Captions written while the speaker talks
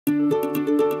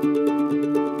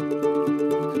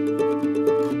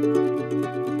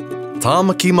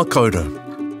Tāmaki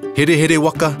Makaurau. Here here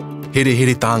waka, here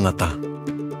here tāngata.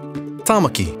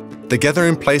 Tāmaki, the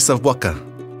gathering place of waka,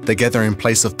 the gathering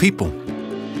place of people.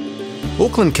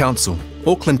 Auckland Council,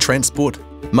 Auckland Transport,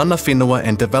 Mana Whenua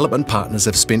and development partners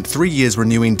have spent 3 years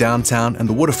renewing downtown and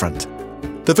the waterfront.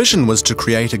 The vision was to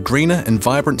create a greener and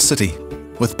vibrant city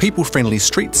with people-friendly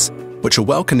streets which are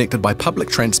well connected by public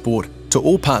transport to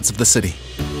all parts of the city.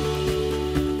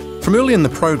 From early in the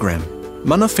program,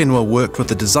 Mana Whenua worked with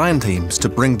the design teams to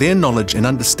bring their knowledge and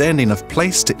understanding of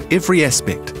place to every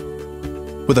aspect.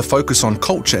 With a focus on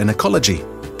culture and ecology,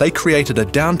 they created a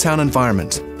downtown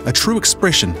environment, a true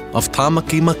expression of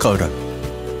Tāmaki Makaurau.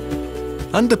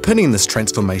 Underpinning this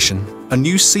transformation, a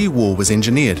new seawall was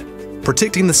engineered,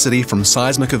 protecting the city from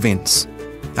seismic events.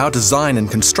 Our design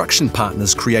and construction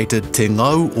partners created Te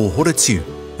Ngau or Horetiu,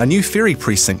 a new ferry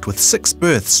precinct with 6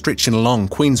 berths stretching along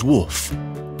Queen's Wharf.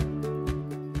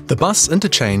 The bus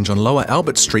interchange on Lower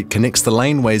Albert Street connects the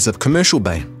laneways of Commercial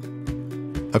Bay,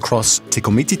 across Te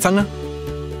Komititanga,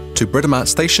 to Britomart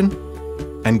Station,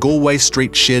 and Galway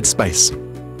Street shared space.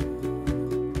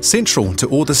 Central to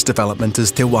all this development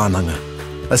is Te Wānanga,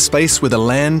 a space where the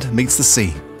land meets the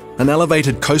sea, an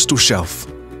elevated coastal shelf,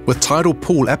 with tidal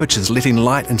pool apertures letting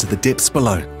light into the depths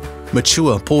below.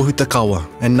 Mature pōhutakawa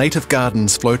and native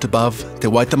gardens float above Te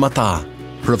Waitemata,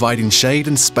 providing shade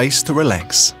and space to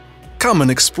relax. Come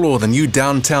and explore the new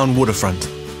downtown waterfront.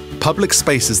 Public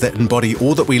spaces that embody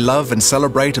all that we love and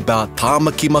celebrate about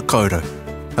Tāmaki Makaurau,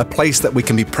 a place that we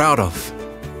can be proud of.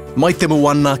 Mai te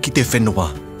moana ki te whenua,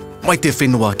 mai te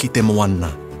whenua ki te moana.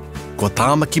 Ko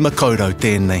Tāmaki Makaurau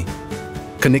tēnei.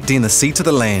 Connecting the sea to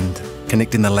the land,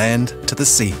 connecting the land to the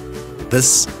sea.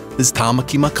 This is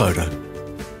Tāmaki Makaurau.